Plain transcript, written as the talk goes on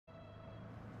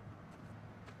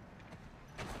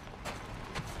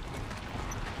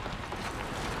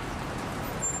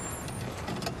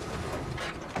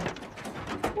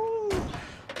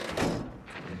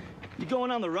going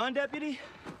on the run, Deputy?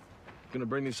 Gonna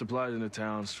bring these supplies into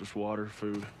town. It's just water,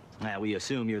 food. We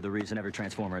assume you're the reason every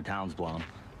transformer in town's blown.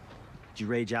 Did you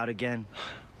rage out again?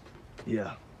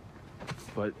 Yeah.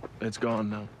 But it's gone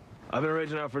now. I've been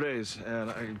raging out for days,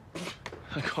 and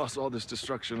I caused all this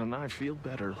destruction, and I feel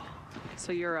better.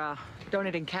 So you're,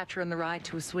 donating Catcher in the Rye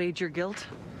to assuage your guilt?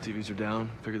 TVs are down.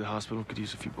 Figured the hospital could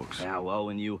use a few books. Yeah, well,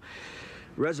 when you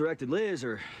resurrected Liz,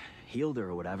 or healed her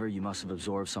or whatever, you must have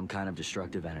absorbed some kind of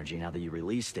destructive energy. Now that you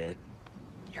released it,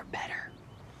 you're better.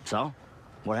 So,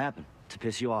 what happened? To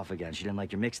piss you off again? She didn't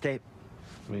like your mixtape?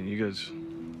 I mean, you guys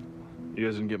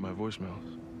didn't get my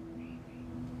voicemails.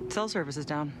 Cell service is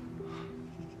down.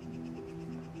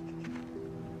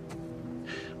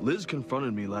 Liz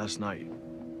confronted me last night.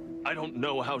 I don't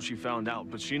know how she found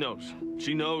out, but she knows.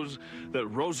 She knows that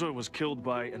Rosa was killed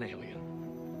by an alien.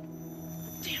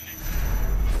 Damn it.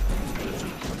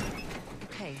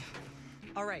 Okay.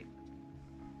 All right.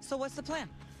 So what's the plan?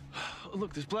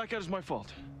 Look, this blackout is my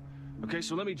fault. Okay,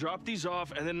 so let me drop these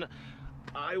off, and then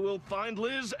I will find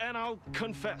Liz, and I'll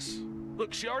confess.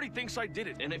 Look, she already thinks I did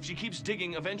it, and if she keeps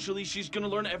digging, eventually she's gonna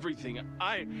learn everything.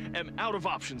 I am out of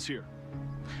options here.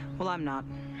 Well, I'm not.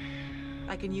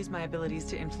 I can use my abilities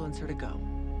to influence her to go.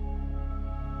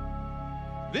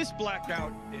 This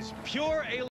blackout is pure alien.